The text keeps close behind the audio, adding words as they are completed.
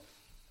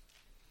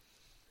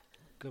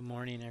Good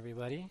morning,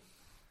 everybody.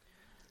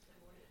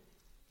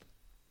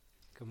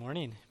 Good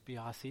morning,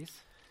 Biasis.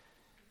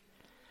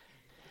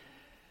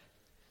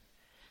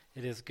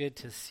 It is good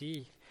to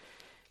see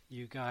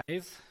you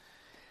guys,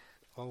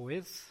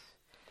 always.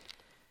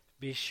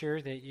 Be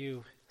sure that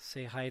you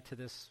say hi to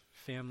this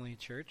family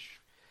church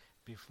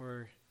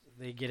before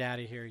they get out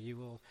of here. You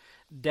will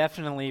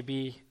definitely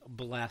be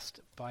blessed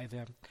by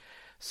them.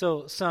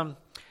 So, some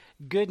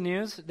good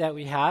news that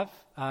we have.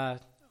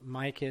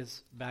 Mike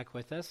is back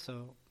with us,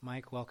 so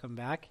Mike, welcome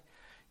back.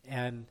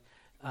 And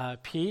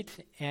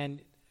Pete and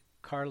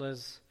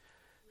Carla's,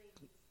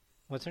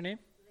 what's her name?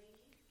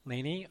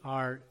 Lainey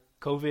are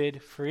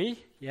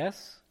COVID-free.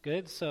 Yes,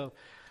 good. So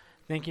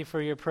thank you for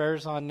your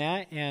prayers on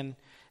that. And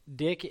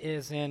Dick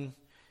is in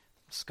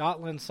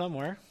Scotland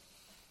somewhere.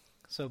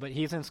 But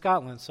he's in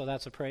Scotland, so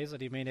that's a praise that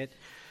he made it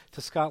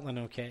to Scotland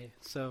okay.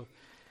 So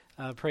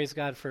praise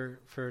God for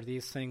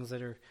these things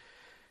that are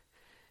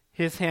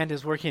His hand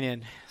is working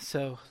in.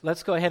 So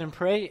let's go ahead and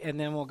pray, and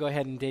then we'll go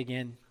ahead and dig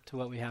in to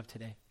what we have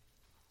today.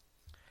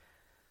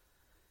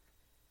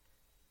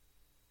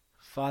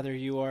 Father,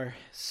 you are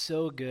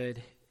so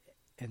good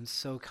and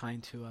so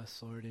kind to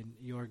us, Lord, and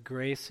your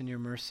grace and your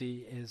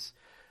mercy is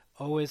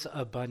always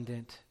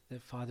abundant,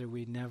 that, Father,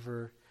 we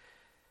never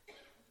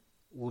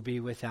will be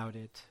without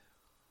it.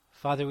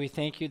 Father, we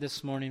thank you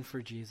this morning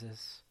for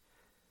Jesus.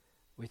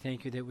 We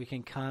thank you that we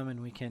can come and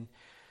we can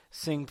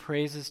sing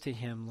praises to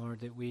him,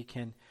 Lord, that we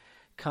can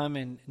come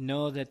and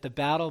know that the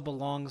battle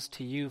belongs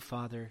to you,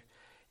 Father,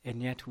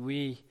 and yet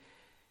we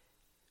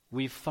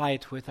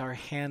fight with our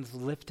hands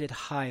lifted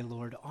high,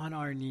 Lord, on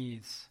our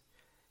knees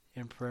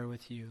in prayer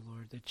with you,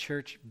 Lord. The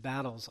church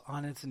battles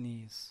on its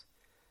knees.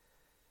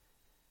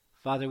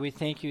 Father, we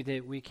thank you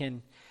that we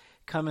can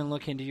come and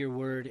look into your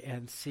word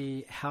and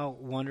see how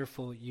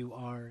wonderful you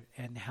are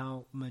and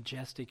how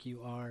majestic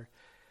you are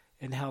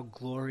and how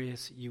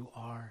glorious you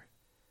are.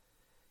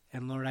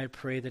 And Lord, I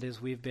pray that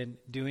as we've been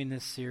doing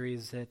this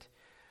series, that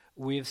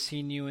we have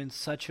seen you in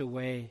such a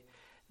way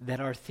that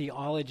our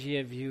theology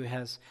of you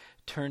has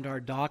turned our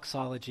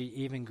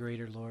doxology even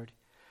greater, Lord.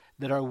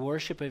 That our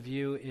worship of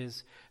you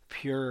is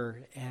purer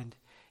and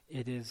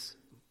it is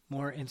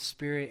more in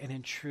spirit and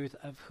in truth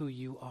of who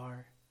you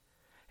are.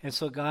 And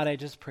so, God, I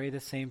just pray the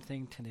same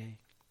thing today.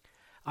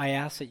 I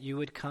ask that you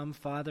would come,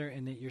 Father,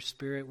 and that your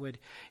Spirit would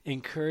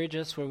encourage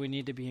us where we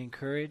need to be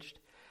encouraged,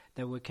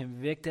 that would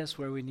convict us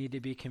where we need to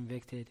be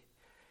convicted,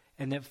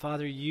 and that,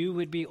 Father, you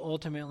would be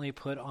ultimately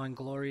put on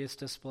glorious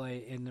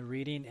display in the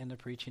reading and the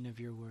preaching of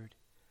your word.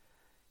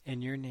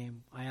 In your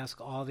name, I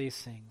ask all these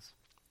things.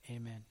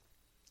 Amen.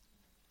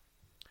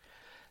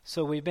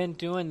 So we've been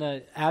doing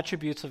the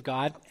attributes of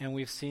God, and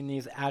we've seen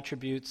these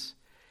attributes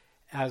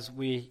as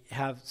we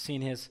have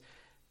seen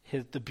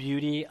the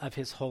beauty of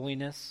his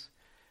holiness.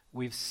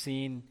 We've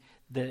seen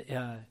the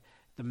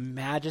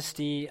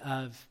majesty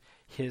of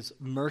his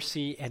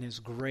mercy and his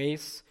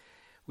grace.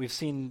 We've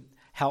seen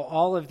how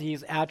all of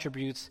these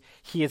attributes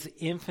he is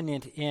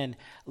infinite in.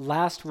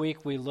 Last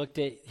week we looked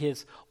at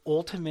his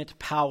ultimate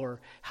power,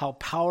 how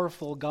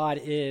powerful God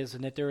is,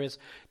 and that there is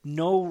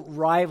no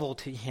rival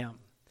to him.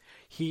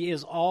 He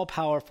is all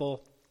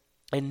powerful,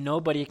 and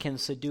nobody can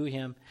subdue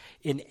him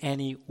in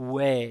any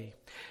way.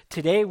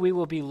 Today we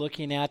will be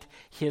looking at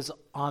his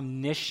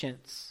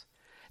omniscience,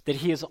 that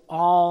he is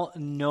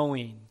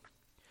all-knowing.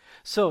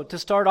 So to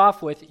start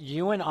off with,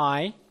 you and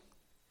I,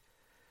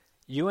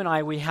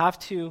 we have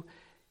to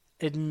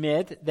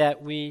admit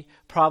that we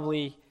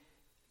probably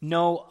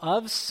know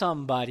of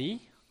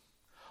somebody,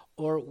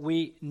 or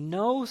we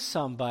know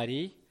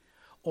somebody,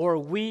 or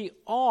we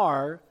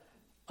are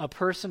a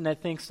person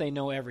that thinks they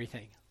know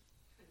everything.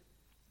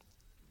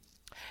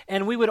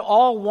 And we would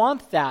all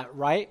want that,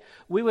 right?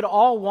 We would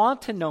all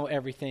want to know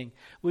everything.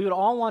 We would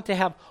all want to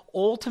have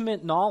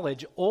ultimate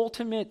knowledge,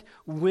 ultimate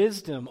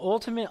wisdom,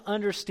 ultimate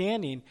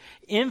understanding,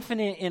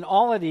 infinite in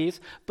all of these.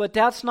 But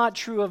that's not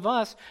true of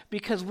us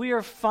because we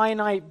are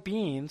finite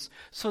beings.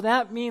 So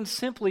that means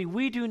simply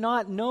we do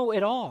not know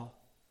it all.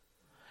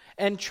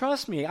 And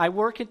trust me, I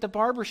work at the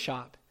barber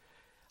shop.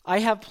 I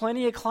have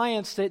plenty of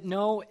clients that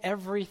know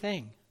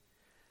everything.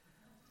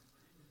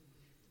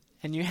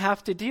 And you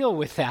have to deal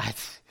with that.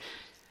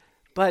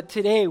 But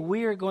today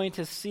we are going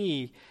to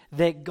see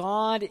that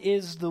God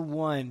is the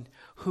one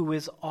who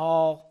is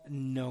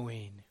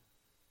all-knowing.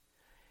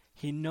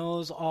 He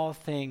knows all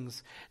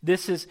things.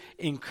 This is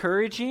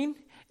encouraging.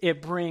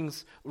 It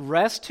brings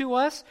rest to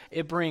us.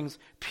 It brings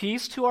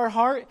peace to our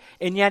heart.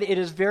 And yet it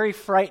is very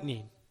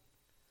frightening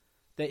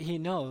that he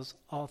knows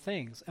all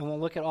things. And we'll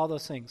look at all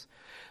those things.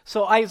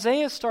 So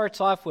Isaiah starts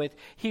off with,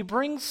 he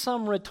brings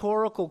some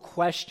rhetorical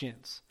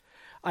questions.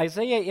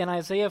 In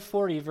Isaiah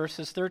 40,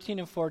 verses 13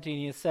 and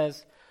 14, it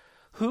says,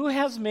 "Who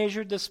has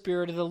measured the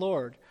Spirit of the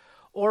Lord?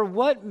 Or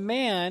what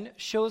man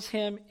shows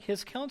him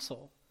his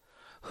counsel?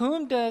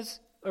 Whom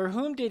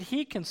did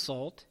he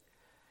consult?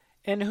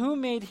 And who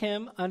made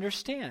him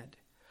understand?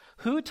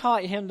 Who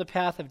taught him the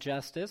path of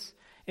justice,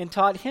 and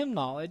taught him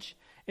knowledge,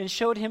 and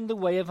showed him the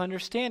way of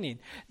understanding?"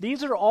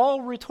 These are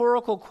all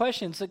rhetorical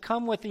questions that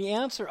come with the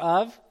answer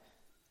of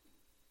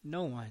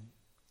no one.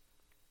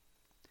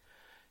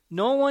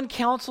 No one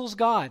counsels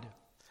God.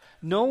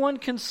 No one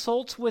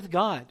consults with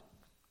God.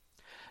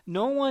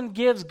 No one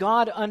gives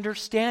God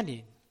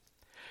understanding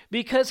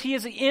because he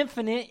is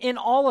infinite in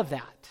all of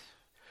that.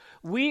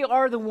 We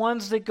are the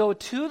ones that go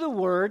to the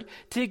Word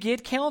to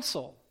get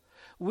counsel.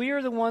 We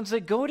are the ones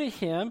that go to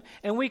him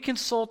and we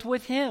consult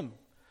with him.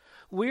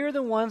 We are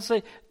the ones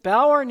that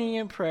bow our knee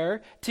in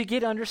prayer to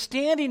get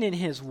understanding in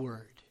his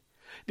Word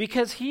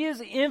because he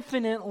is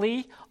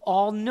infinitely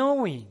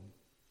all-knowing.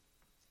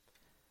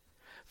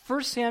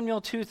 1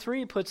 Samuel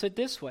 2:3 puts it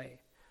this way,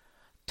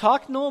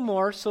 "Talk no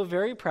more so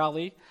very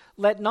proudly,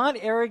 let not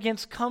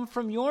arrogance come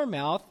from your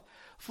mouth,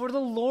 for the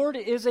Lord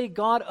is a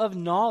God of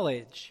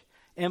knowledge,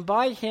 and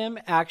by him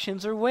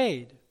actions are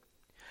weighed."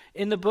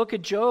 In the book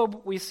of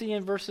Job, we see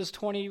in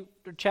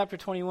chapter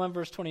 21,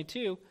 verse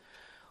 22,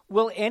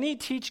 "Will any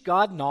teach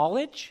God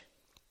knowledge,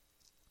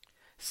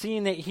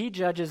 seeing that he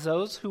judges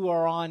those who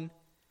are on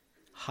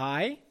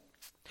high?"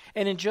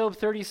 And in Job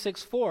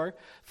 36:4,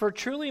 "For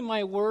truly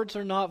my words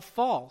are not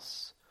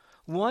false.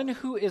 One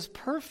who is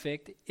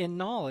perfect in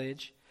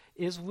knowledge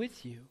is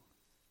with you."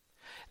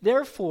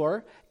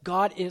 Therefore,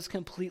 God is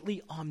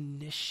completely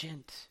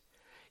omniscient.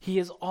 He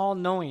is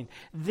all-knowing.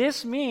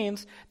 This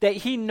means that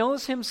he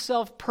knows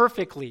himself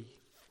perfectly.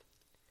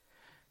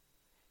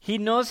 He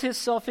knows his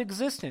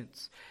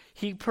self-existence.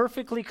 He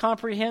perfectly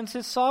comprehends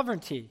his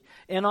sovereignty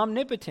and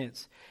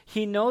omnipotence.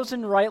 He knows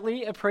and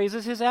rightly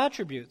appraises his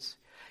attributes.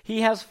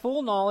 He has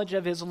full knowledge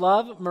of his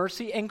love,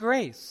 mercy, and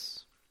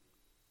grace.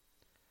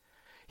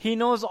 He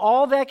knows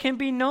all that can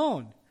be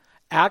known,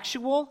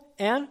 actual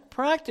and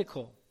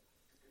practical,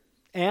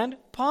 and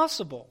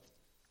possible.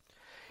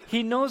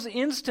 He knows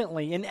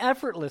instantly and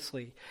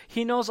effortlessly.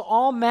 He knows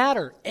all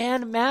matter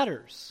and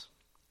matters,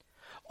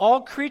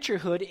 all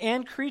creaturehood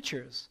and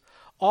creatures,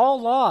 all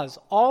laws,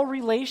 all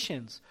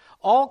relations,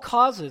 all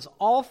causes,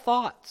 all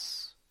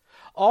thoughts,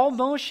 all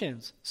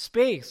motions,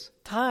 space,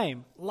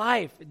 time,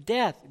 life,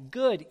 death,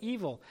 good,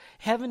 evil,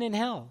 heaven and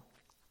hell.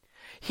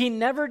 He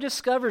never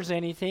discovers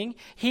anything.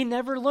 He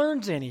never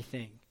learns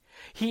anything.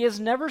 He is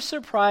never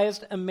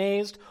surprised,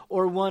 amazed,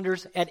 or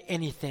wonders at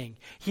anything.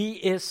 He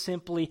is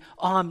simply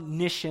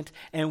omniscient,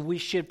 and we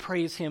should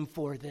praise him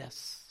for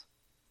this.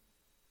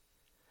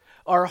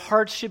 Our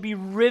hearts should be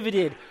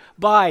riveted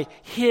by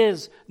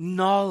his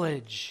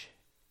knowledge.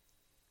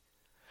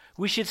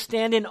 We should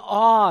stand in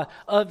awe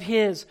of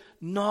his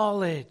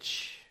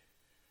knowledge.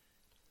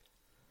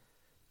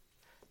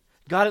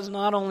 God is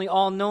not only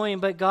all-knowing,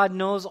 but God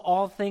knows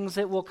all things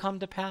that will come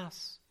to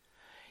pass.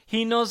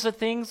 He knows the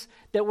things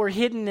that were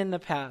hidden in the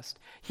past.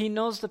 He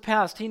knows the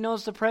past. He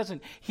knows the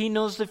present. He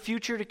knows the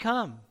future to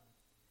come.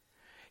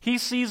 He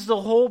sees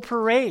the whole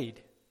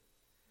parade.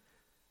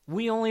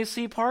 We only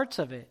see parts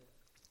of it.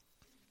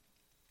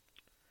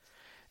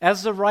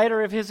 As the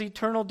writer of his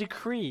eternal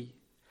decree,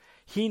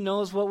 he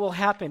knows what will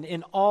happen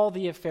in all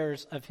the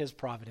affairs of his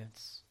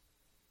providence.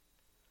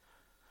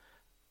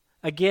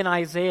 Again,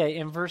 Isaiah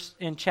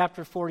in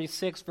chapter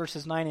 46,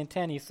 verses 9 and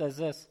 10, he says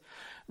this,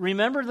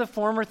 "Remember the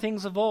former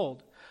things of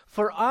old,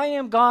 for I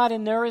am God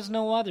and there is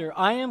no other.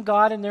 I am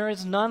God and there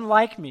is none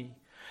like me,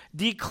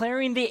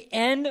 declaring the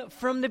end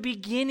from the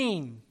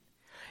beginning,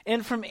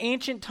 and from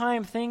ancient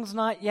time things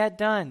not yet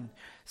done,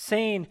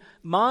 saying,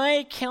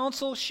 my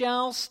counsel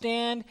shall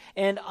stand,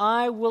 and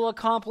I will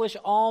accomplish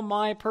all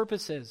my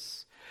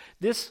purposes."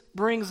 This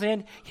brings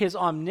in his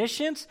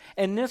omniscience,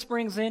 and this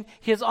brings in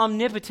his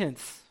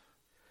omnipotence.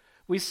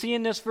 We see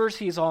in this verse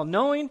he is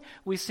all-knowing.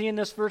 We see in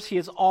this verse he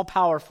is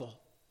all-powerful.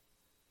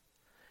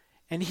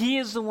 And he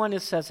is the one that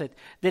says it,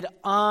 that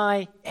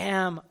I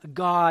am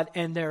God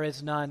and there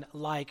is none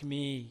like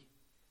me.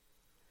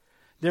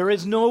 There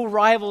is no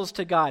rivals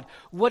to God.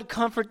 What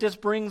comfort this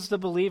brings the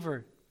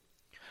believer.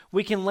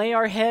 We can lay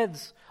our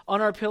heads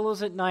on our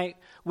pillows at night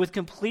with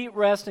complete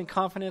rest and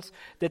confidence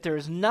that there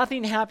is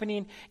nothing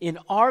happening in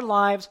our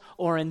lives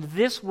or in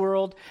this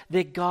world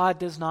that God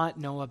does not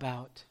know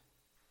about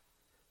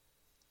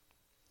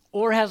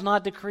or has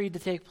not decreed to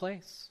take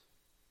place.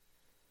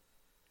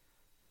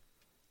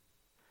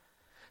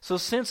 So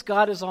since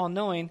God is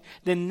all-knowing,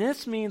 then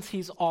this means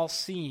he's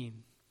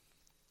all-seeing.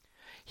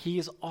 He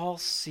is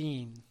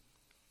all-seeing.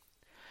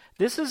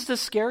 This is the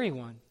scary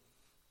one,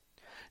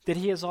 that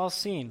he is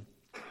all-seeing.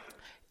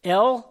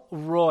 El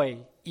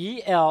Roi,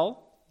 E-L-R-O-I,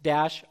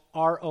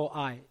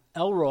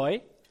 El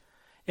Roi,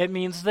 it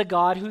means the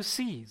God who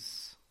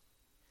sees.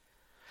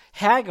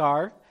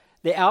 Hagar,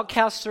 the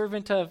outcast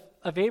servant of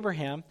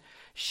Abraham,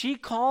 she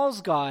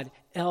calls God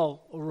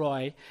El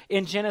Roi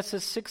in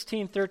Genesis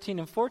 16, 13,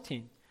 and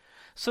 14.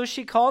 So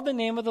she called the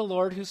name of the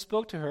Lord who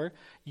spoke to her,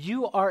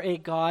 "You are a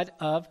God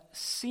of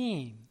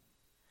seeing."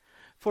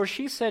 For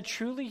she said,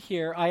 "Truly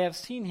here I have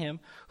seen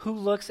him who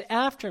looks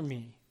after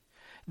me."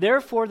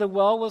 Therefore the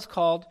well was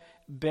called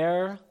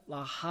Ber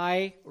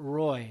Lahai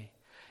Roi.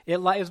 It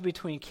lies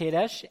between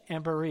Kadesh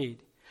and Bered.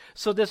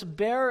 So this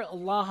Ber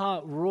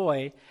Lahai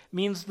Roi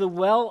means the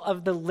well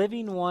of the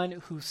living one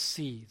who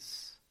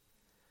sees.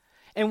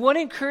 And what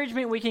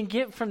encouragement we can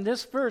get from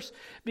this verse,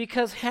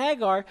 because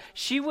Hagar,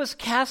 she was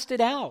casted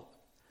out.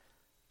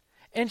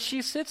 And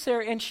she sits there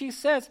and she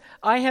says,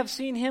 I have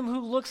seen him who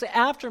looks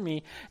after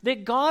me,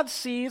 that God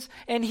sees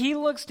and he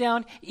looks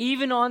down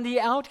even on the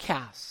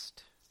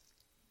outcast.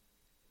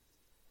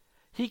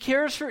 He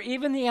cares for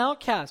even the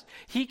outcast.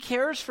 He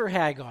cares for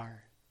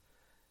Hagar.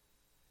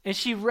 And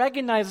she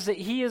recognizes that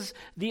he is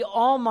the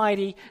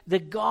Almighty, the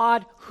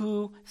God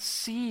who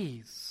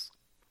sees.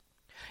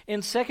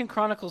 In 2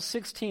 Chronicles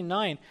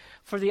 16:9,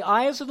 for the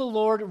eyes of the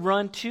Lord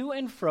run to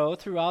and fro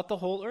throughout the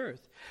whole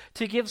earth,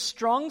 to give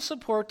strong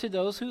support to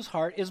those whose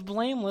heart is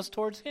blameless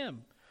towards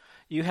him.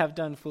 You have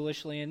done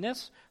foolishly in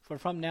this, for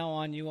from now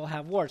on you will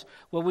have wars.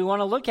 What we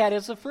want to look at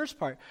is the first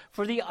part.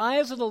 For the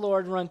eyes of the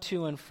Lord run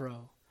to and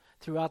fro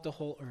throughout the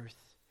whole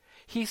earth.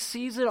 He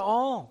sees it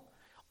all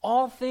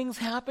things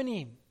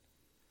happening.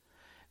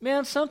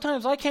 Man,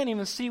 sometimes I can't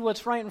even see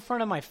what's right in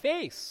front of my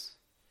face.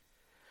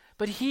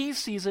 But he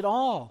sees it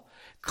all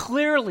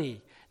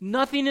clearly.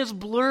 Nothing is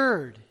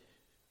blurred.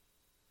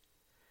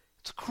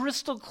 It's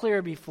crystal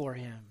clear before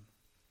him.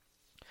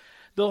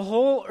 The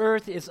whole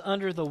earth is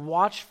under the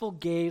watchful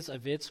gaze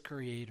of its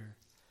creator.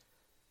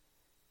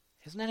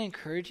 Isn't that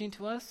encouraging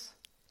to us?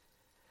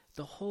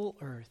 The whole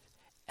earth,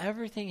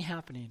 everything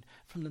happening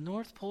from the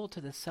North Pole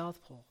to the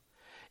South Pole,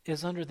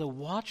 is under the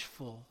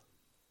watchful,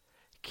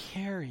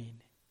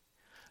 caring,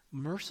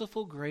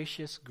 merciful,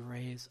 gracious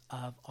grace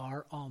of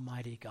our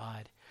Almighty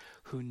God,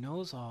 who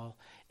knows all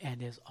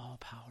and is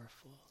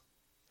all-powerful,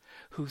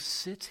 who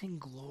sits in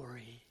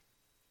glory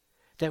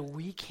that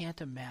we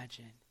can't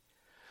imagine,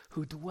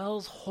 who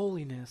dwells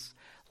holiness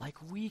like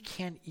we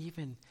can't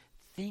even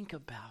think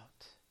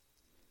about.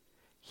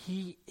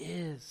 He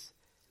is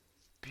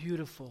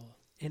beautiful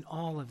in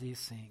all of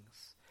these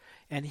things,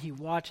 and he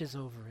watches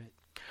over it.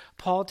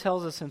 Paul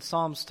tells us in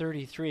Psalms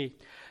 33,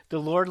 the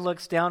Lord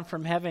looks down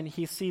from heaven,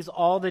 he sees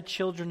all the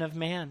children of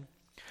man.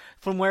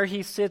 From where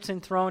he sits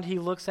enthroned, he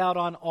looks out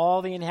on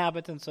all the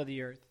inhabitants of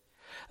the earth.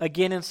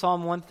 Again in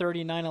Psalm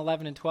 139,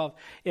 11 and 12,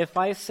 if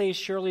I say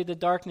surely the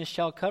darkness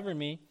shall cover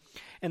me,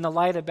 and the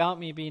light about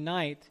me be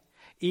night,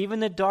 even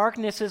the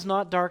darkness is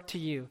not dark to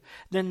you.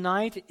 The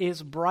night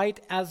is bright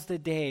as the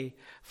day,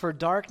 for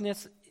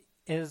darkness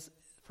is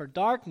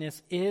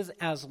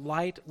as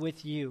light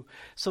with you.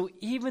 So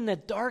even the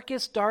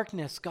darkest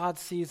darkness God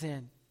sees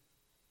in,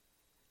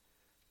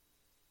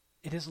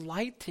 it is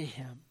light to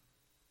him.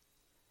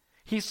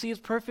 He sees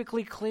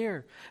perfectly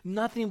clear.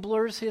 Nothing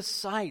blurs his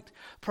sight.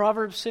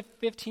 Proverbs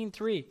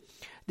 15:3.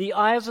 The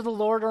eyes of the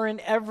Lord are in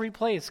every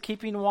place,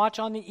 keeping watch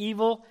on the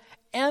evil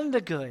and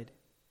the good.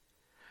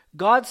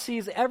 God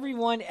sees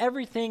everyone,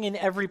 everything, in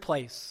every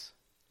place.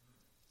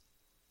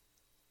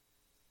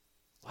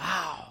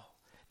 Wow.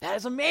 That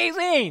is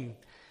amazing.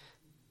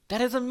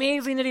 That is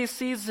amazing that he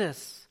sees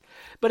this.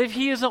 But if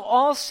he is an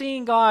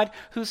all-seeing God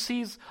who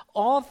sees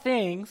all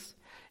things,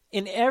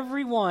 in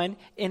everyone,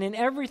 and in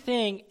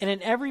everything, and in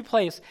every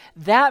place,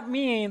 that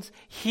means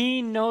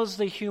he knows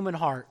the human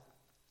heart.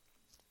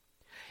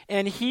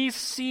 And he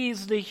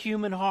sees the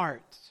human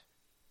heart.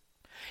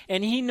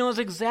 And he knows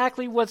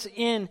exactly what's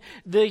in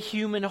the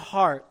human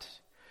heart.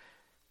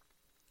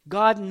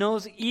 God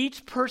knows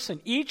each person,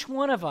 each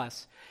one of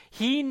us.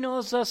 He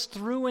knows us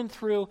through and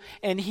through,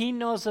 and he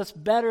knows us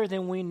better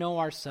than we know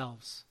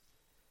ourselves.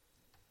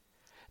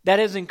 That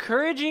is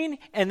encouraging,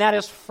 and that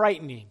is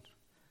frightening.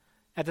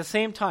 At the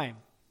same time,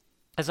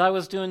 as I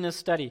was doing this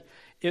study,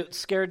 it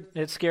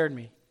scared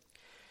me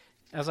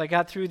as I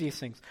got through these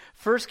things.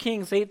 1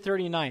 Kings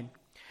 8:39.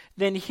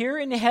 Then hear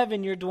in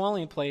heaven your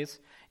dwelling place,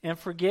 and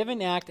forgive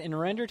and act and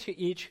render to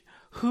each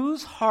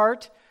whose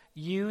heart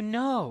you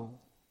know,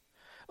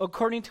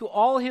 according to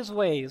all his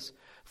ways.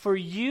 For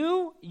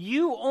you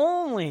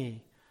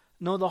only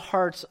know the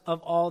hearts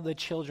of all the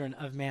children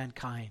of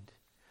mankind.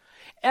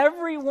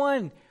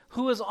 Everyone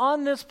who is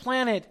on this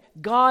planet,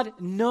 God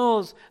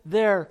knows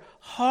their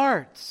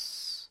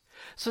hearts.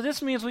 So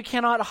this means we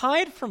cannot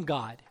hide from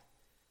God.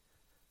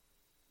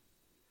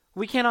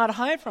 We cannot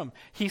hide from him.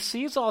 He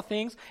sees all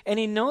things, and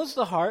he knows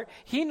the heart.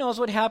 He knows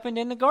what happened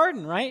in the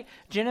garden, right?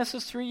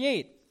 Genesis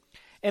 3:8.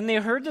 And they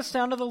heard the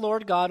sound of the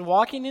Lord God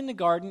walking in the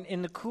garden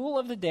in the cool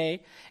of the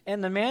day,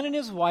 and the man and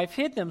his wife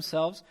hid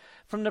themselves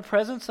from the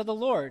presence of the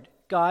Lord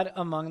God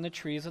among the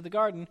trees of the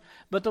garden.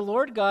 But the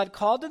Lord God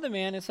called to the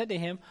man and said to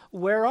him,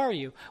 where are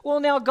you? Well,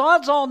 now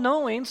God's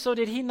all-knowing, so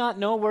did he not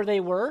know where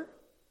they were?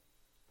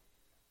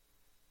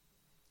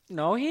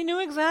 No, he knew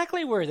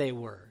exactly where they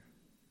were.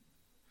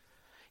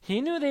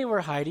 He knew they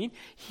were hiding.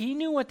 He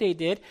knew what they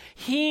did.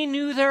 He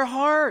knew their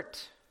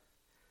heart.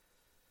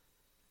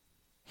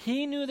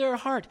 He knew their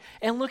heart.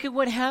 And look at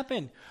what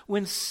happened.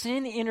 When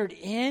sin entered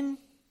in,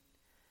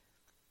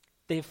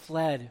 they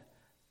fled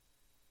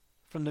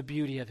from the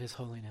beauty of his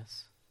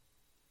holiness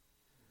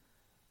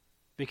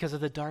because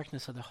of the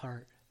darkness of the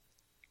heart.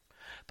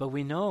 But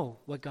we know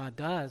what God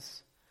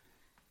does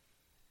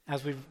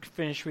as we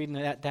finish reading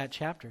that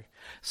chapter.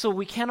 So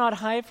we cannot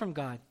hide from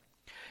God.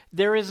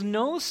 There is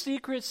no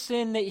secret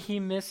sin that he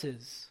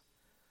misses.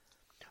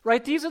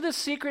 Right? These are the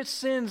secret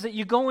sins that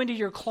you go into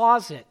your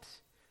closet.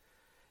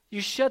 You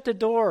shut the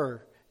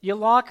door. You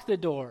lock the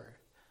door.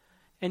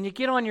 And you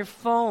get on your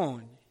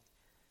phone.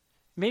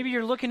 Maybe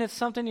you're looking at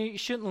something that you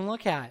shouldn't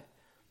look at.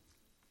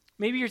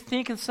 Maybe you're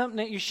thinking something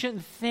that you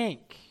shouldn't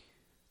think.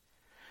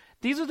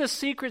 These are the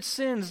secret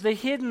sins, the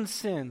hidden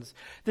sins,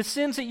 the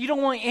sins that you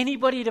don't want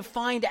anybody to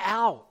find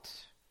out.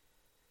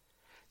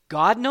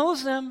 God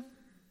knows them,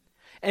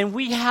 and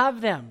we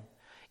have them.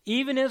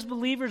 Even as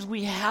believers,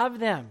 we have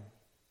them.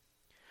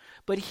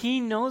 But He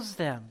knows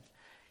them.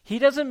 He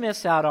doesn't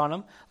miss out on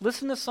them.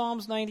 Listen to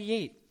Psalms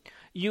 98.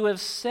 You have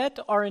set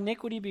our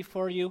iniquity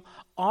before you,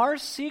 our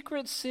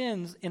secret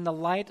sins in the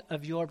light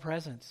of your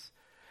presence.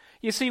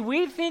 You see,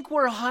 we think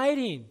we're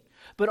hiding,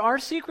 but our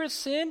secret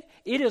sin,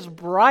 it is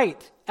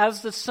bright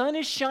as the sun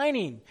is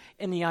shining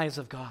in the eyes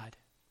of God.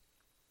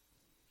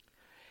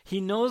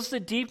 He knows the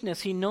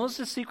deepness. He knows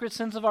the secret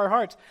sins of our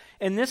hearts.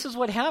 And this is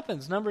what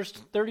happens, Numbers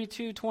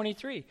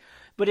 32:23.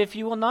 But if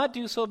you will not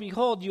do so,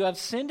 behold, you have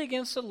sinned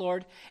against the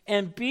Lord,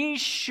 and be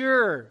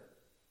sure.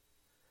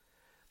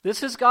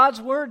 This is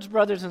God's words,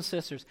 brothers and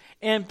sisters.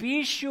 And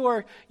be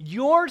sure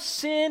your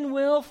sin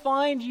will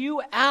find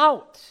you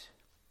out.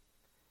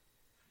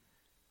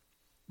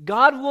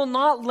 God will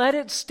not let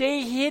it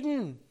stay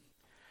hidden.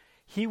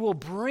 He will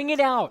bring it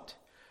out.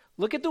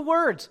 Look at the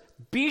words.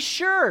 Be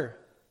sure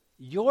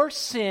your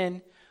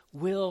sin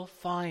will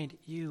find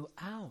you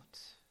out.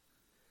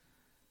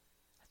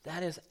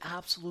 That is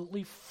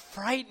absolutely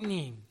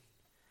frightening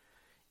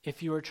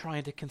if you are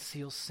trying to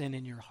conceal sin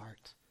in your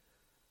heart.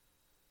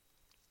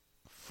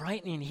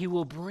 Frightening. He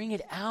will bring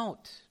it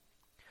out.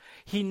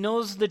 He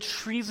knows the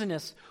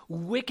treasonous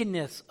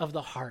wickedness of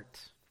the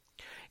heart.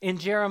 In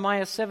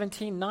Jeremiah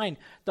 17:9,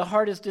 the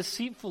heart is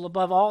deceitful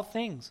above all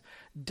things,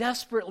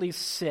 desperately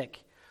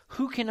sick.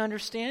 Who can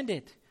understand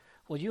it?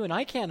 Well, you and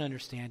I can't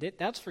understand it,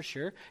 that's for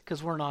sure,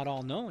 because we're not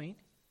all-knowing.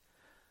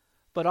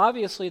 But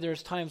obviously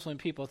there's times when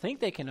people think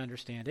they can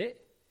understand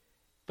it,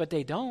 but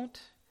they don't,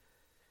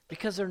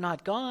 because they're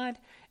not God.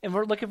 And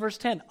look at verse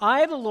 10.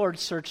 I, the Lord,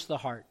 search the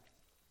heart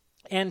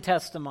and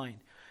test the mind,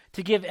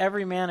 to give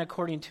every man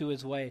according to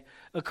his way,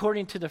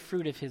 according to the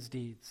fruit of his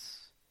deeds.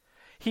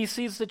 He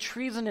sees the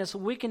treasonous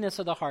wickedness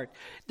of the heart.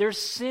 There's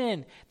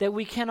sin that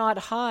we cannot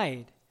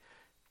hide.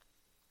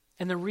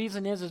 And the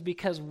reason is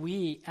because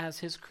we, as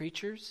His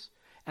creatures,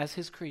 as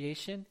His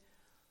creation,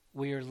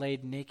 we are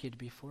laid naked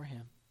before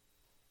Him.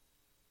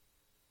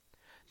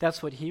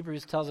 That's what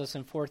Hebrews tells us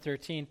in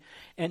 4:13.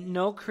 And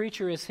no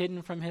creature is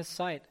hidden from His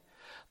sight,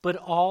 but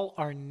all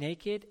are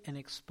naked and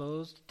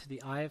exposed to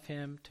the eye of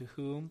Him to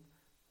whom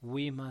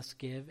we must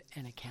give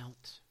an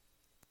account.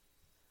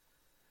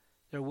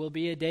 There will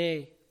be a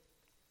day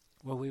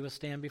where we will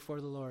stand before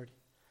the Lord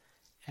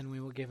and we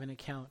will give an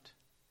account.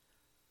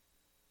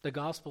 The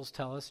Gospels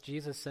tell us,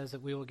 Jesus says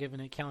that we will give an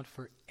account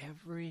for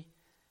every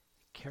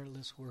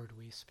careless word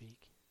we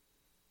speak.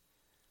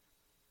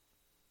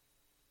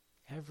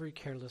 Every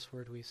careless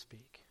word we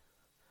speak.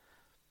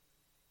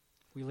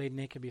 We laid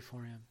naked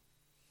before Him.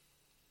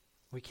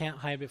 We can't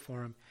hide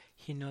before Him.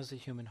 He knows the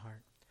human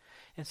heart.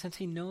 And since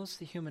He knows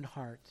the human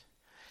heart,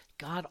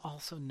 God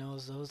also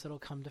knows those that will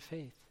come to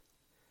faith.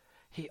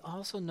 He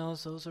also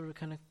knows those that are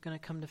going to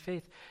come to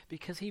faith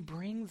because He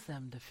brings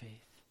them to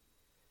faith.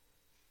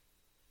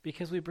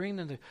 Because we bring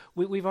them to...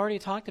 We've already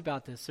talked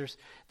about this.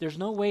 There's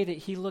no way that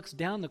He looks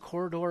down the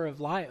corridor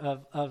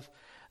of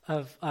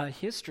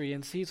history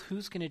and sees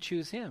who's going to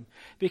choose Him.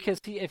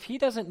 Because if He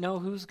doesn't know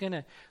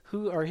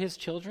who are His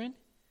children,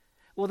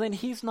 well then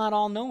He's not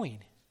all-knowing.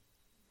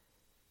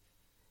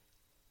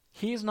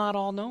 He's not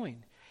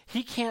all-knowing.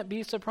 He can't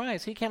be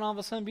surprised. He can't all of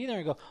a sudden be there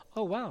and go,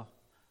 oh wow,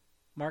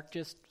 Mark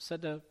just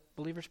said the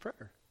believer's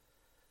prayer.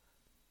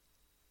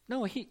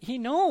 No, he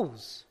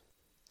knows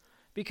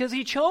because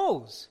He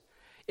chose.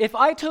 If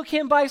I took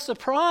Him by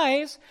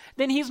surprise,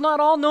 then He's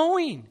not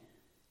all-knowing.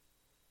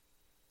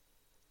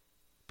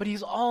 But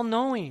He's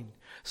all-knowing.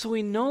 So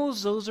He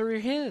knows those are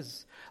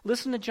His.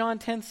 Listen to John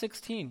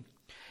 10:16.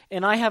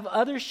 And I have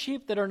other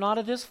sheep that are not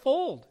of this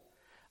fold.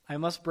 I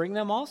must bring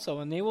them also,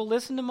 and they will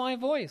listen to my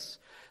voice.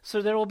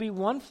 So there will be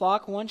one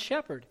flock, one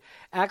shepherd.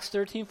 Acts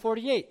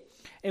 13:48.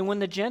 And when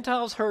the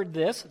Gentiles heard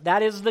this,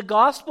 that is the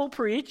gospel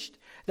preached,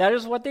 that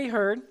is what they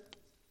heard,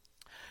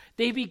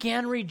 they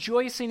began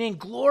rejoicing and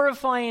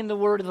glorifying the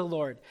word of the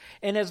Lord.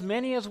 And as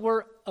many as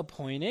were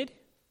appointed,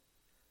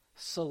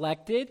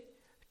 selected,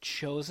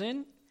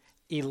 chosen,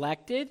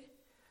 elected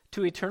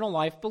to eternal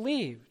life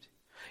believed.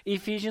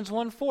 Ephesians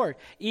 1:4,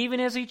 even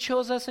as He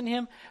chose us in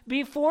Him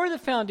before the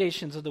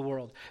foundations of the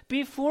world,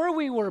 before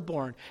we were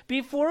born,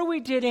 before we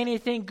did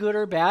anything good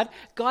or bad,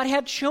 God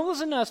had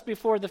chosen us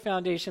before the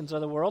foundations of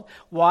the world.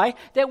 Why?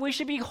 That we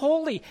should be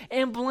holy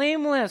and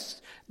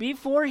blameless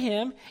before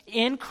Him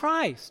in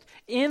Christ.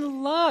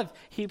 In love,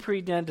 He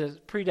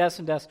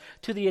predestined us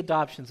to the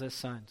adoptions as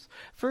sons.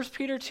 1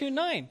 Peter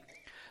 2:9.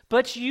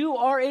 But you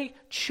are a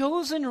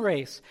chosen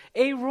race,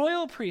 a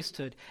royal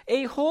priesthood,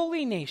 a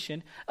holy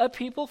nation, a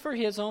people for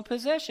His own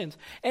possessions.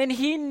 And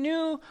He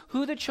knew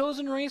who the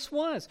chosen race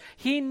was.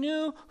 He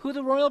knew who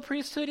the royal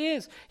priesthood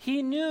is.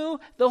 He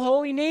knew the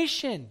holy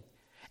nation.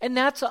 And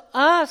that's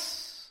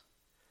us.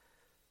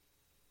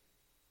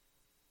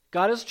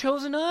 God has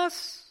chosen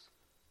us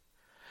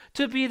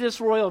to be this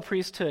royal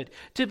priesthood,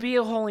 to be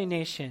a holy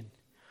nation.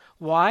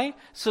 Why?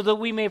 So that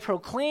we may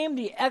proclaim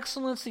the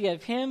excellency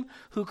of him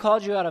who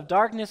called you out of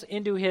darkness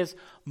into his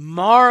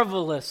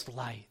marvelous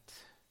light.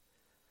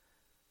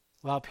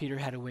 Wow, Peter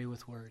had a way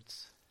with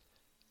words.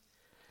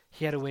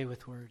 He had a way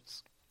with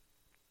words.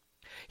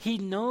 He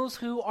knows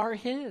who are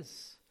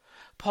his.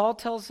 Paul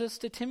tells this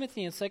to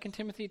Timothy in 2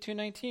 Timothy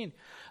 2:19.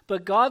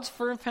 But God's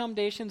firm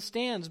foundation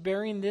stands,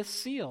 bearing this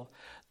seal.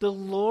 The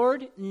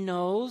Lord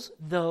knows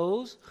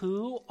those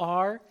who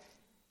are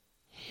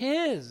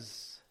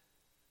his.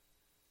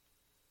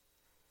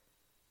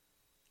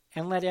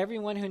 And let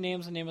everyone who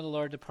names the name of the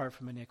Lord depart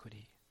from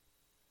iniquity.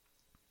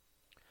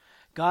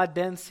 God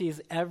then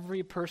sees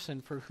every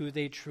person for who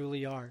they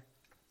truly are.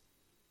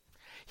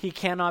 He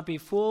cannot be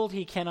fooled.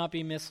 He cannot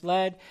be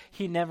misled.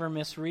 He never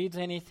misreads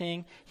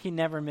anything. He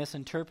never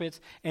misinterprets.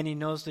 And he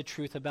knows the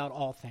truth about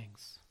all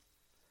things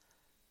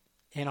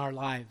in our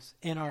lives,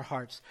 in our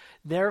hearts.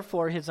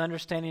 Therefore, his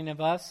understanding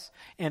of us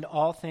and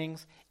all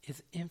things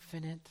is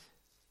infinite.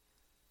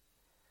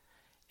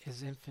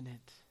 Is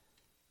infinite.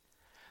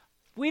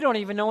 We don't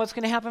even know what's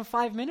going to happen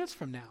 5 minutes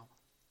from now,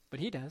 but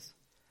he does.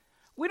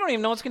 We don't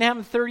even know what's going to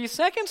happen 30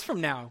 seconds from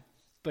now,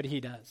 but he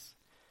does.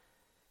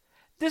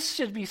 This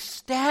should be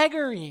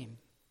staggering,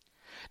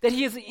 that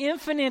he is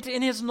infinite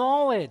in his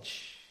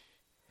knowledge.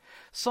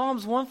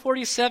 Psalms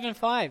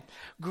 147:5.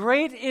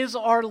 Great is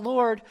our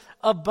Lord,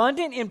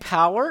 abundant in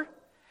power.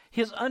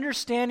 His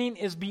understanding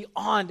is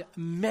beyond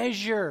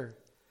measure.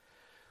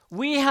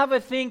 We have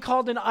a thing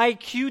called an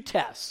IQ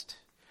test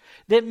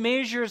that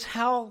measures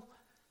how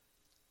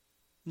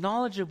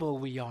knowledgeable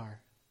we are.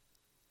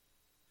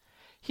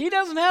 He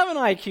doesn't have an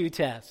IQ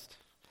test.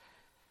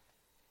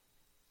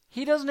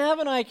 He doesn't have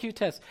an IQ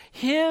test.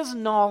 His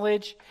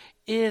knowledge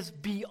is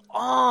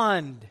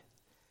beyond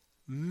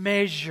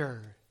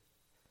measure.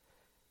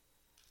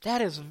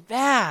 That is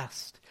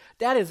vast.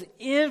 That is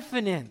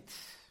infinite.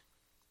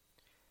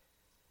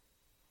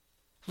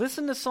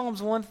 Listen to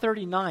Psalms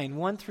 139,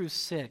 1 through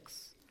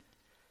 6.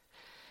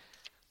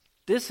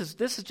 This is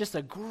just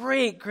a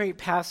great, great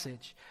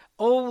passage.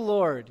 O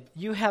Lord,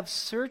 you have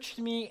searched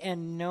me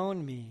and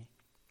known me.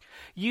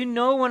 You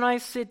know when I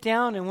sit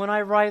down and when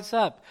I rise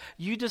up.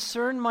 You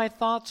discern my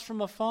thoughts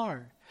from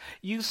afar.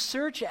 You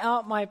search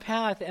out my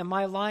path and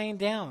my lying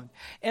down,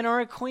 and are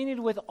acquainted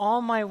with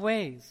all my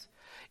ways.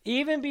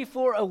 Even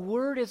before a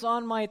word is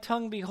on my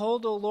tongue,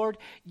 behold, O Lord,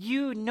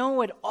 you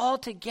know it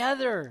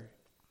altogether.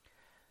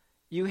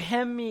 You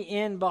hem me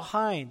in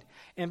behind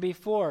and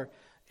before,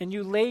 and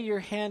you lay your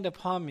hand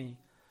upon me.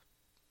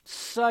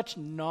 Such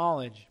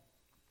knowledge.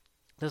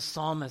 The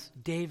psalmist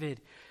David,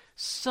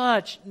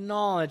 such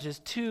knowledge is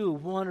too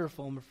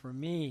wonderful for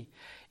me.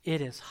 It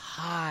is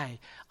high.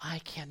 I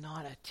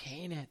cannot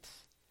attain it.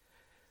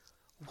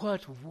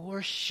 What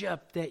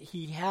worship that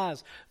he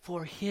has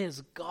for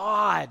his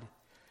God.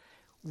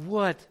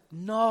 What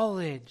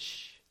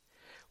knowledge.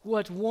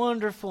 What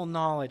wonderful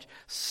knowledge.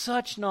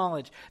 Such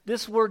knowledge.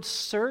 This word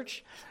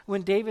search,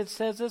 when David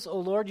says this, O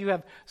Lord, you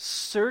have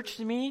searched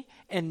me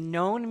and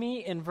known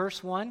me in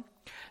verse 1.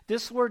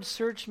 This word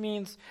search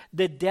means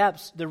the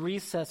depths, the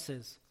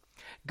recesses.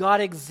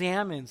 God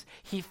examines.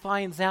 He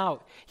finds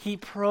out. He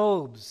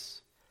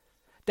probes.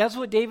 That's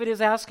what David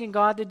is asking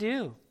God to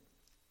do.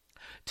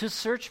 To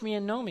search me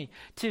and know me.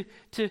 To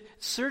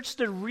search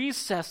the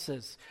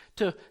recesses.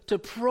 To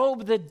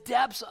probe the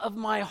depths of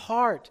my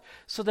heart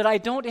so that I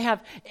don't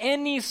have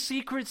any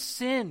secret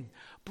sin.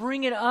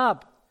 Bring it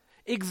up.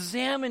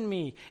 Examine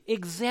me.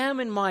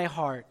 Examine my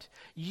heart.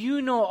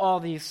 You know all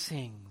these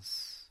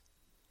things.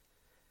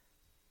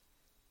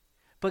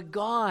 But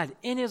God,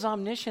 in his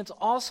omniscience,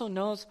 also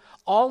knows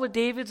all of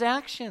David's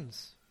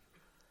actions.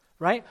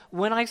 Right?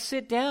 When I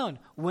sit down,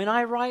 when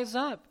I rise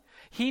up,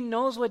 he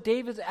knows what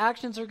David's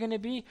actions are going to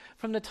be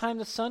from the time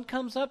the sun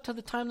comes up to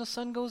the time the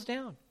sun goes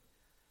down.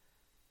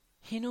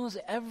 He knows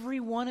every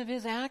one of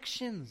his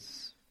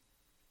actions.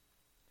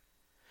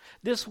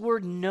 This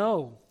word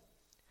know,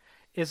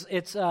 it's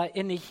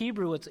in the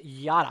Hebrew, it's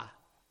yada,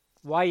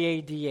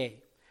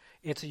 Y-A-D-A.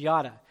 It's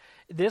yada.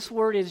 This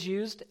word is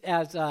used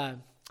as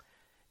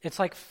it's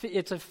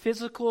a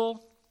physical,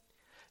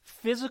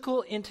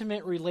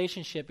 intimate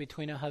relationship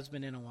between a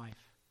husband and a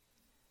wife.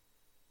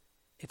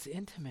 It's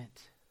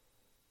intimate.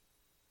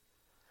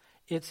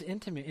 It's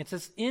intimate. It's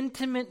this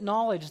intimate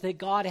knowledge that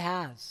God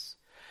has.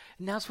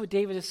 And that's what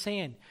David is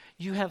saying.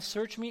 You have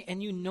searched me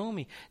and you know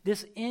me.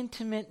 This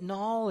intimate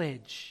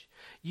knowledge.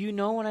 You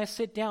know when I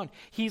sit down.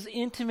 He's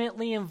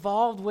intimately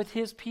involved with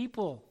his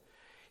people.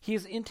 He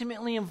is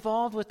intimately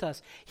involved with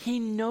us. He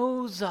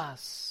knows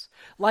us.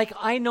 Like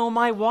I know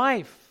my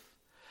wife.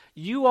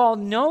 You all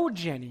know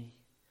Jenny,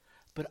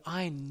 but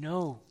I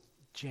know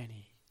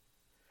Jenny.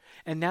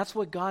 And that's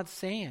what God's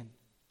saying.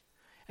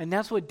 And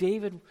that's what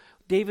David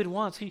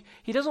wants. He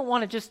doesn't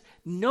want to just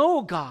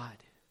know God.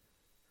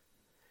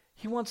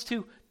 He wants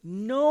to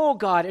know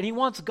God, and he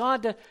wants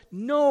God to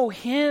know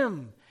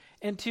him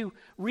and to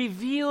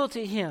reveal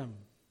to him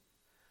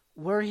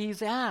where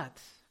he's at.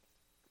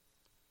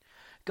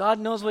 God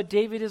knows what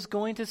David is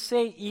going to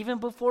say even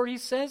before he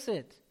says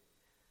it.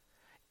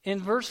 In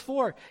verse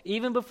 4,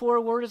 even before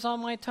a word is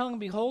on my tongue,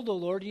 behold, O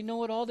Lord, you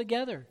know it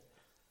altogether.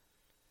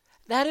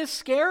 That is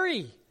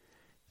scary.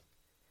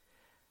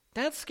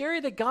 That's scary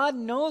that God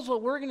knows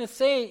what we're going to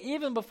say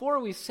even before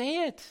we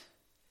say it.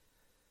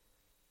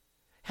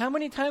 How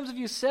many times have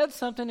you said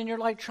something and you're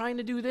like trying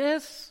to do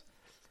this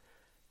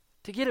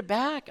to get it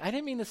back? I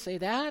didn't mean to say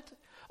that.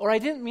 Or I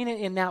didn't mean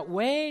it in that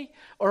way,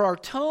 or our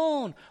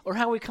tone, or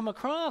how we come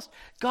across.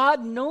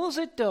 God knows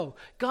it though.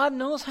 God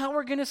knows how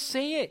we're going to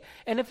say it.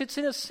 And if it's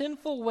in a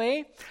sinful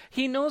way,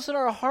 He knows that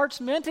our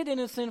hearts meant it in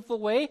a sinful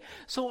way.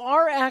 So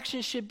our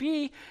action should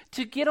be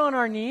to get on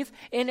our knees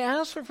and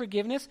ask for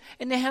forgiveness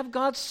and to have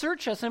God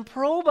search us and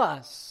probe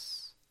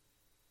us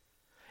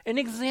and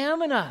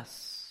examine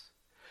us.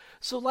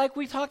 So like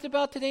we talked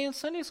about today in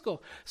Sunday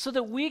school, so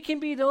that we can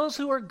be those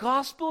who are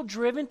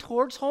gospel-driven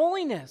towards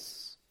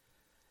holiness.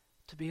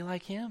 To be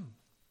like Him.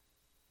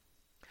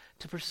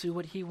 To pursue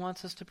what He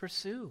wants us to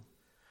pursue.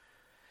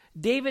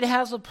 David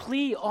has a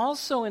plea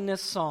also in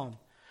this psalm.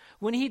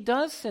 When he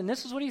does sin,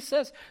 this is what he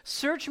says.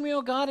 Search me,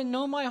 O God, and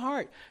know my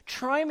heart.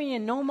 Try me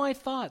and know my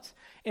thoughts.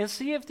 And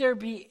see if there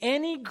be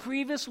any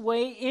grievous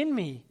way in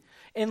me.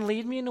 And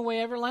lead me in the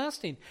way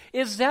everlasting.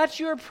 Is that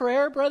your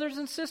prayer, brothers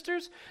and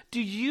sisters?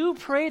 Do you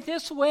pray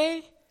this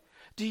way?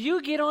 Do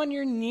you get on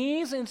your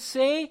knees and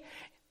say,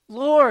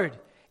 Lord,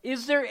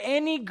 is there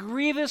any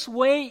grievous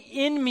way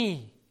in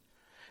me?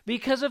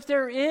 Because if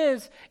there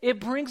is, it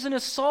brings an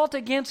assault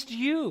against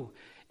you.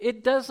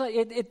 It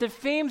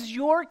defames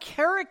your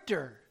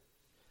character.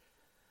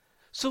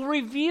 So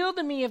reveal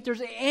to me if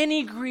there's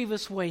any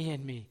grievous way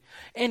in me.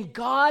 And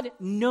God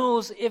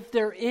knows if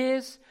there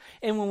is.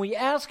 And when we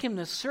ask Him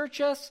to search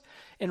us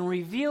and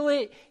reveal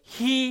it,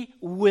 He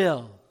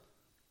will.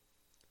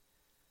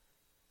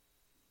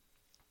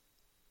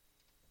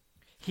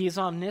 He is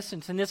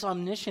omniscient, and this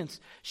omniscience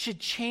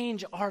should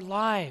change our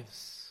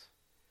lives.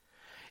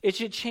 It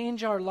should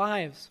change our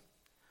lives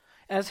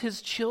as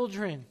His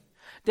children,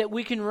 that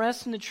we can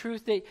rest in the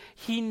truth that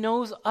He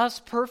knows us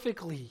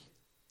perfectly.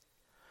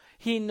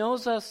 He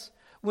knows us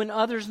when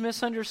others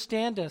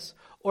misunderstand us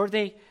or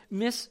they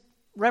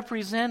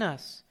misrepresent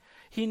us.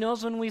 He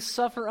knows when we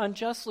suffer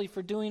unjustly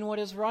for doing what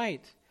is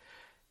right.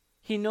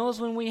 He knows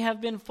when we have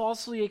been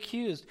falsely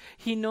accused.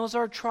 He knows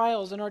our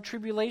trials and our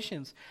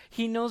tribulations.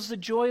 He knows the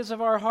joys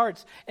of our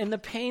hearts and the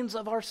pains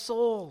of our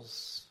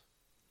souls.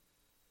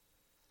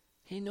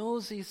 He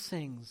knows these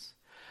things.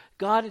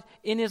 God,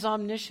 in His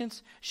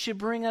omniscience, should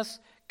bring us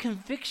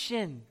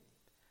conviction.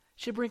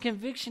 Should bring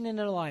conviction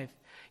into life.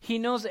 He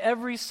knows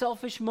every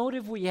selfish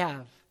motive we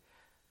have.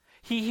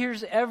 He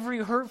hears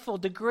every hurtful,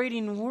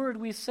 degrading word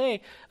we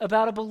say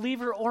about a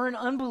believer or an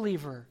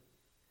unbeliever.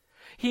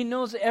 He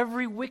knows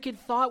every wicked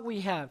thought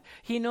we have.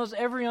 He knows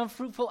every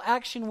unfruitful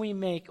action we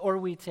make or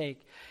we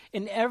take.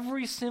 And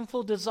every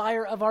sinful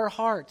desire of our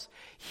hearts.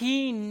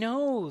 He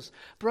knows.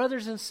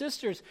 Brothers and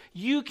sisters,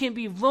 you can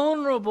be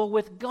vulnerable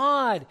with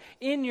God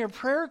in your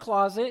prayer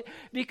closet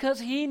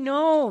because He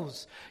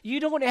knows. You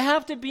don't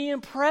have to be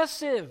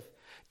impressive.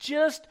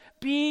 Just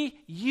be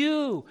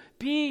you.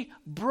 Be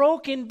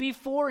broken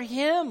before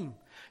Him.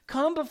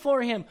 Come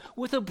before Him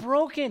with a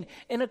broken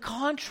and a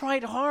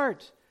contrite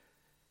heart.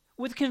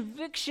 With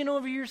conviction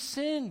over your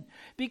sin,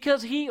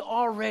 because He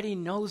already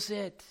knows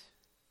it.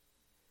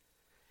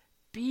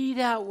 Be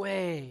that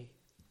way.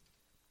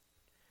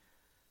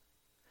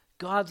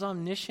 God's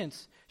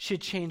omniscience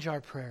should change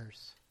our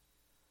prayers.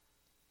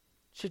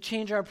 Should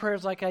change our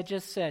prayers, like I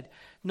just said,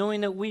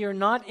 knowing that we are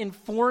not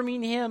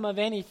informing Him of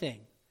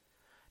anything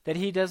that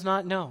He does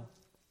not know.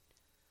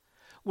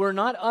 We're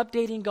not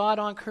updating God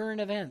on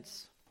current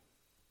events.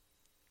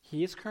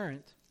 He is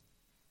current,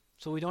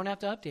 so we don't have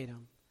to update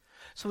Him.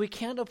 So we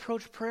can't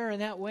approach prayer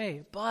in that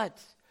way, but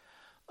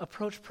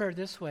approach prayer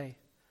this way,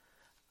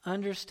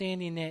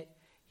 understanding that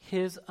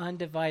His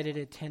undivided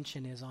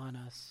attention is on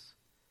us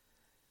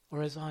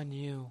or is on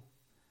you.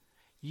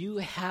 You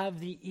have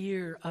the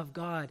ear of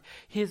God.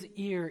 His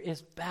ear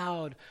is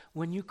bowed.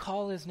 When you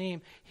call His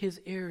name, His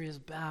ear is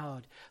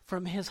bowed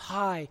from His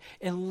high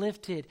and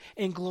lifted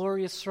and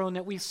glorious throne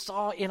that we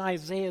saw in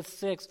Isaiah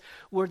 6,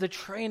 where the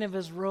train of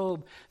His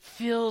robe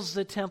fills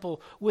the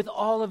temple with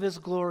all of His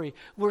glory,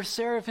 where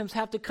seraphims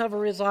have to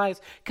cover His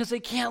eyes because they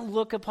can't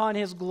look upon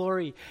His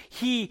glory.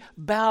 He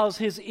bows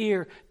His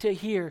ear to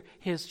hear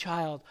His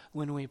child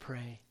when we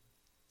pray.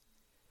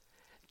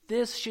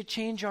 This should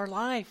change our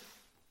life.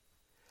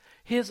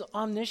 His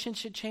omniscience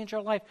should change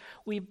our life.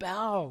 We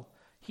bow.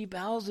 He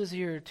bows His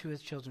ear to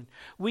His children.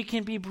 We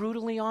can be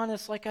brutally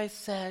honest, like I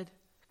said,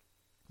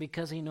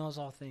 because He knows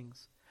all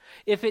things.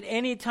 If at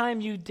any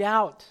time you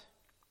doubt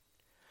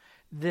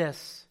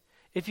this,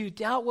 if you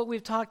doubt what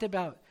we've talked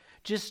about,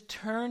 just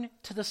turn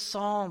to the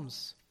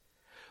Psalms.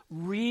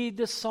 Read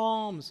the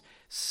Psalms.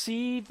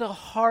 See the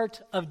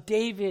heart of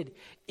David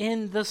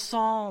in the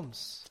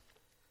Psalms.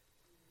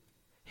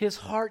 His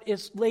heart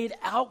is laid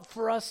out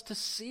for us to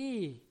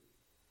see.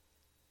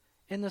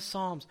 In the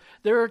Psalms.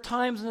 There are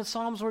times in the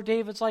Psalms where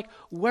David's like,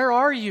 where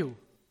are you?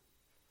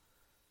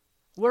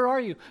 Where are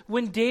you?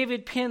 When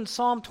David penned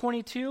Psalm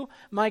 22,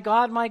 my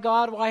God,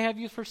 why have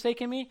you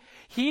forsaken me?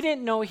 He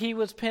didn't know he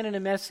was penning a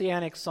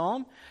messianic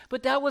psalm,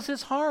 but that was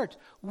his heart.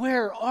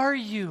 Where are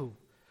you?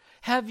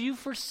 Have you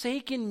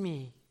forsaken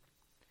me?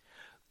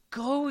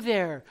 Go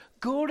there.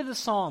 Go to the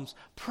Psalms.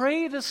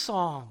 Pray the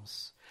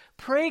Psalms.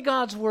 Pray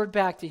God's word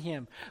back to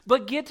him.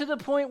 But get to the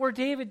point where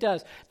David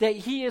does, that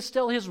he is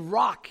still his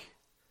rock,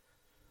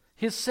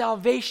 his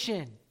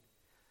salvation.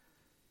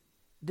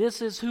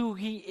 This is who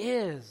he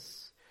is.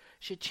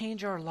 Should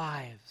change our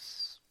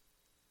lives.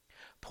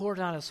 Pour it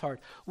on his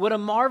heart. What a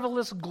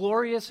marvelous,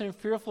 glorious, and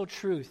fearful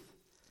truth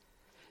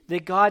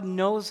that God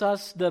knows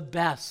us the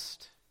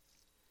best.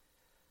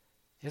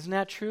 Isn't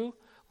that true?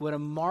 What a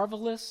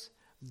marvelous,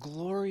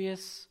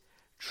 glorious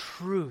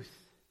truth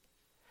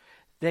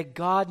that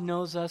God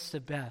knows us the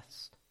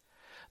best.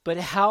 But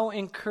how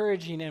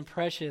encouraging and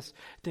precious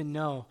to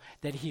know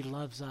that he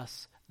loves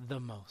us the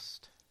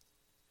most.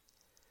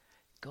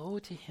 Go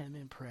to him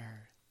in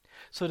prayer.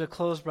 So to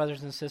close,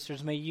 brothers and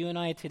sisters, may you and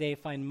I today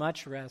find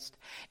much rest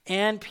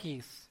and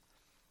peace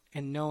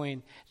in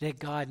knowing that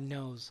God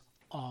knows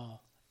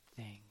all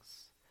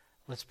things.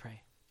 Let's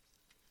pray.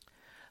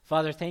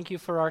 Father, thank you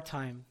for our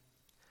time.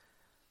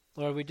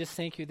 Lord, we just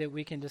thank you that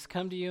we can just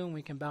come to you and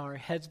we can bow our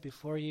heads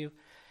before you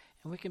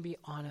and we can be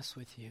honest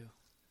with you.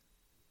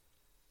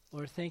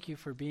 Lord, thank you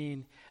for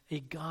being a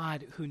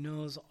God who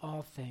knows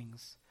all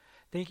things.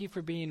 Thank you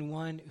for being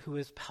one who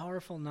is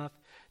powerful enough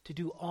to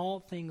do all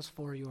things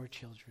for your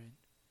children.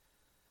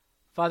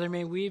 Father,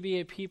 may we be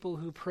a people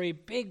who pray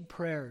big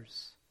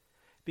prayers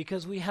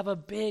because we have a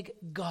big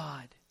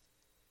God.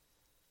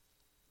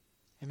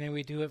 And may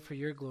we do it for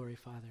your glory,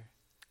 Father.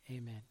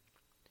 Amen.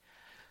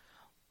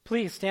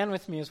 Please stand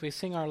with me as we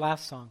sing our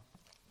last song.